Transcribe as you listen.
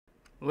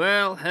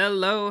Well,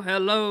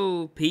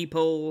 hello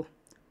people.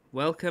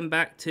 Welcome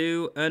back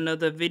to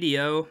another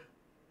video.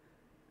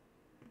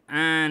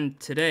 And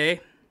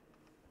today,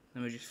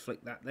 let me just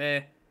flick that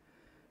there.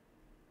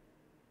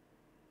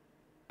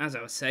 As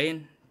I was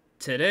saying,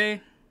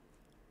 today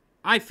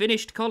I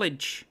finished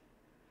college.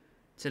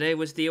 Today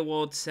was the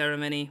awards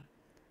ceremony,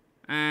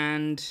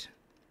 and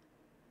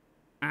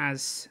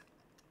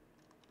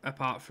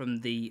apart from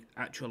the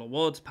actual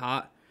awards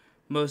part,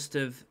 most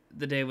of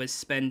the day was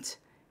spent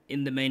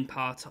in the main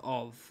part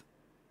of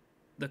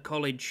the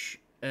college,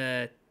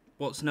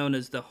 what's known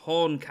as the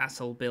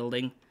Horncastle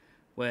building,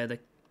 where the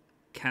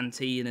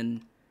canteen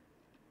and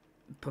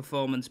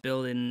performance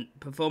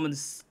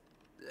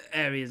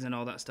areas and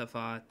all that stuff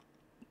are.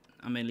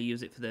 I mainly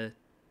use it for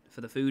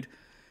the food.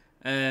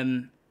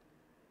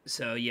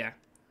 So yeah,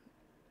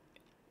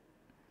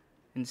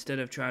 instead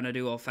of trying to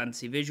do all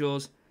fancy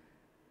visuals,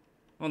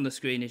 on the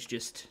screen is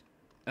just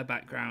a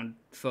background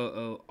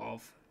photo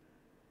of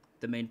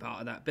the main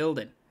part of that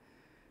building.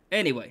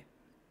 Anyway,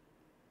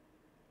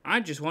 I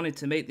just wanted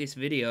to make this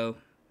video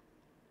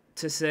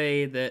to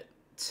say that,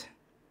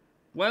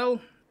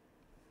 well,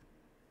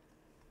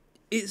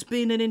 it's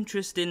been an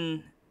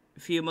interesting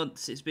few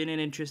months. It's been an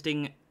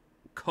interesting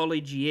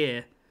college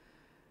year.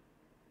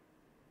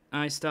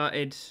 I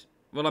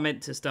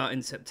meant to start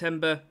in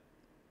September,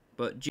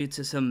 but due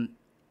to some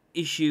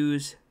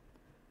issues,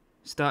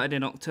 started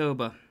in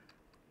October.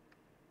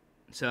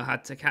 So I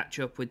had to catch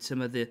up with some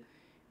of the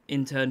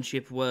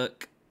internship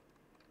work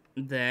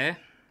there.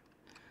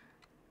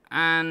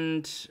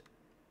 And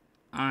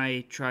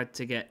I tried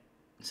to get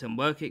some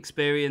work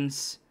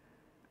experience,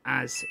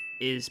 as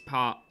is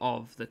part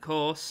of the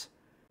course.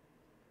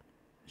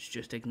 Let's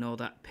just ignore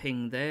that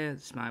ping there.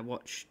 It's my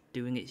watch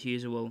doing its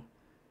usual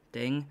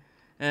ding.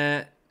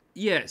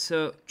 Yeah,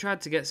 so tried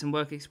to get some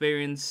work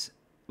experience,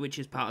 which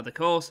is part of the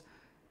course.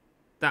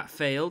 That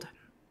failed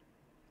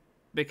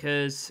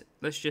because,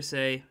 let's just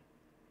say,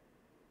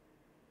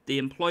 the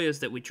employers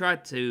that we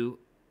tried to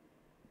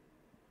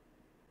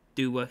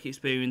do work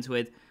experience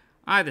with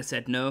either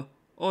said no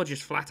or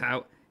just flat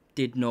out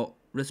did not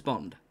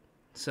respond.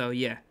 So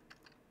yeah,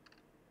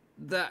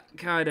 that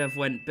kind of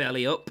went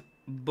belly up,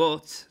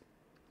 but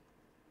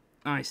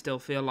I still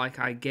feel like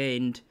I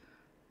gained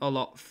a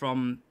lot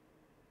from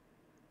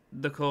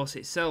the course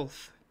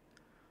itself,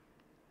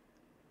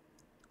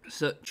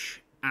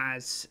 such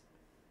as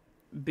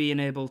being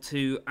able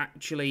to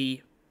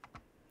actually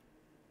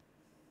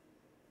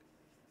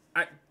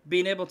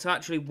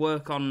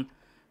work on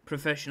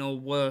professional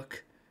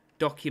work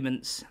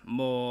documents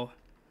more.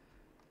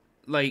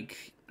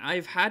 Like,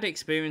 I've had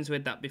experience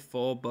with that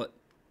before, but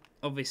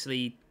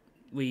obviously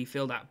we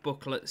filled out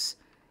booklets.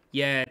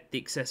 Yeah, the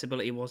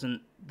accessibility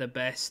wasn't the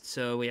best,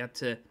 so we had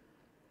to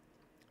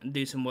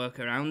do some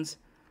workarounds.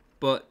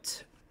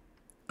 But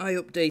I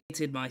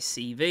updated my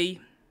CV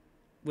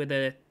with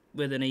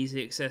an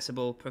easy,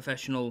 accessible,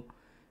 professional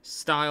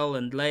style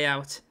and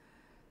layout.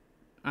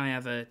 I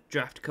have a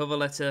draft cover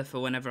letter for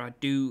whenever I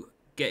do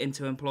get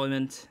into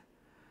employment.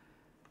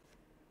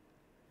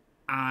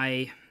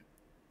 I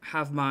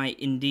have my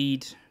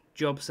Indeed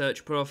job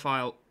search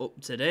profile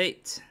up to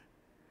date.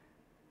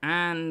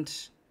 And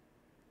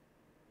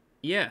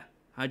yeah,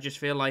 I just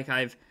feel like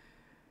I've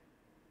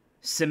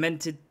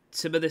cemented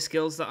some of the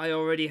skills that I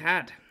already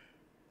had.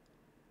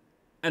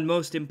 And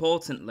most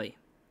importantly,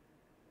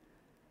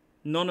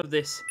 none of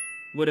this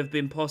would have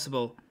been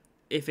possible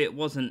if it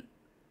wasn't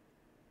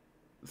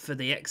for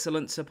the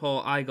excellent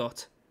support I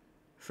got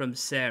from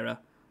Sarah,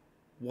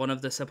 one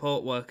of the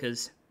support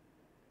workers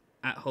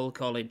at Hull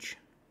College.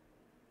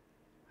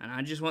 And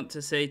I just want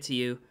to say to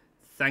you,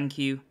 thank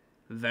you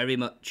very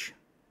much.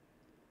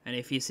 And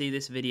if you see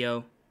this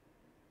video,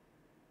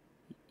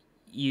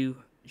 you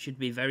should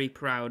be very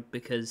proud,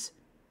 because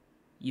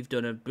you've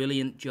done a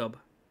brilliant job,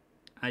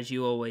 as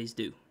you always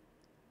do.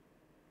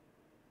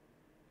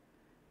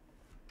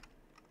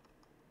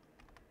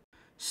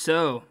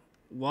 So,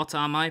 what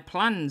are my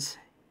plans,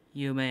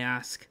 you may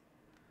ask?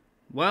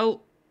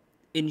 Well,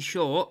 in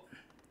short,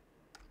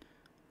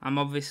 I'm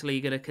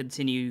obviously going to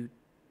continue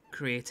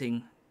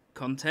creating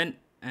content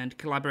and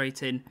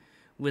collaborating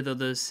with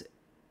others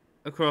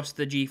across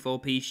the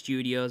G4P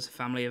Studios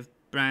family of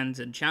brands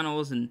and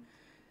channels and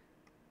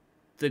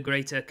the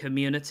greater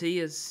community,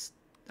 as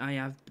I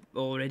have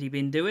already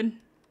been doing.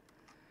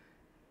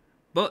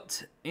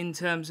 But in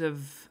terms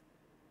of,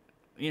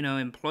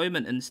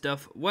 employment and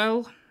stuff,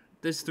 well,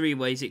 there's three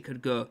ways it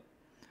could go.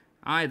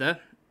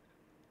 Either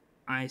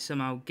I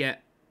somehow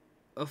get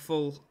a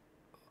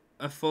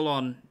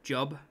full-on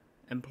job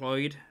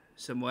employed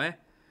somewhere,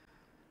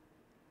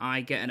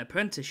 I get an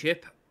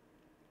apprenticeship,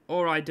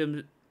 or I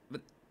do...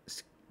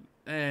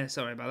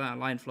 sorry about that,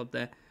 line flub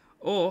there.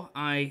 Or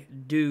I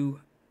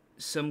do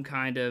some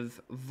kind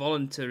of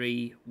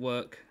voluntary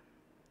work,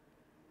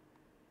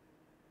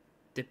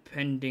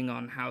 depending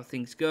on how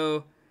things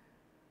go.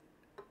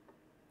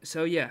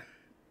 So yeah,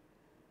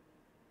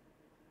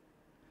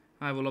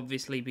 I will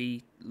obviously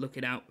be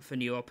looking out for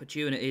new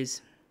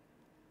opportunities.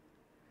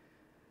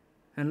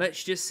 And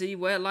let's just see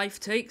where life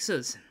takes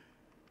us.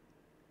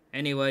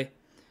 Anyway,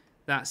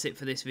 that's it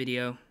for this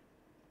video.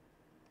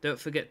 Don't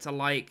forget to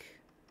like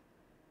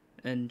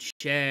and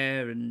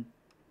share and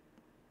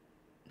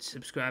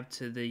subscribe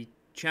to the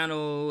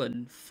channel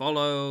and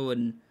follow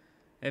and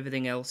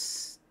everything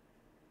else.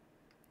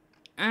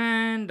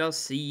 And I'll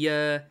see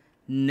ya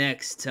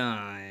next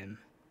time.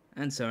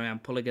 And sorry, I'm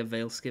pulling a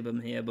Veil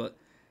Skibum here, but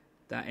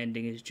that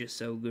ending is just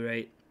so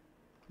great.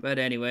 But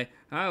anyway,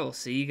 I will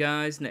see you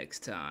guys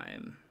next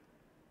time.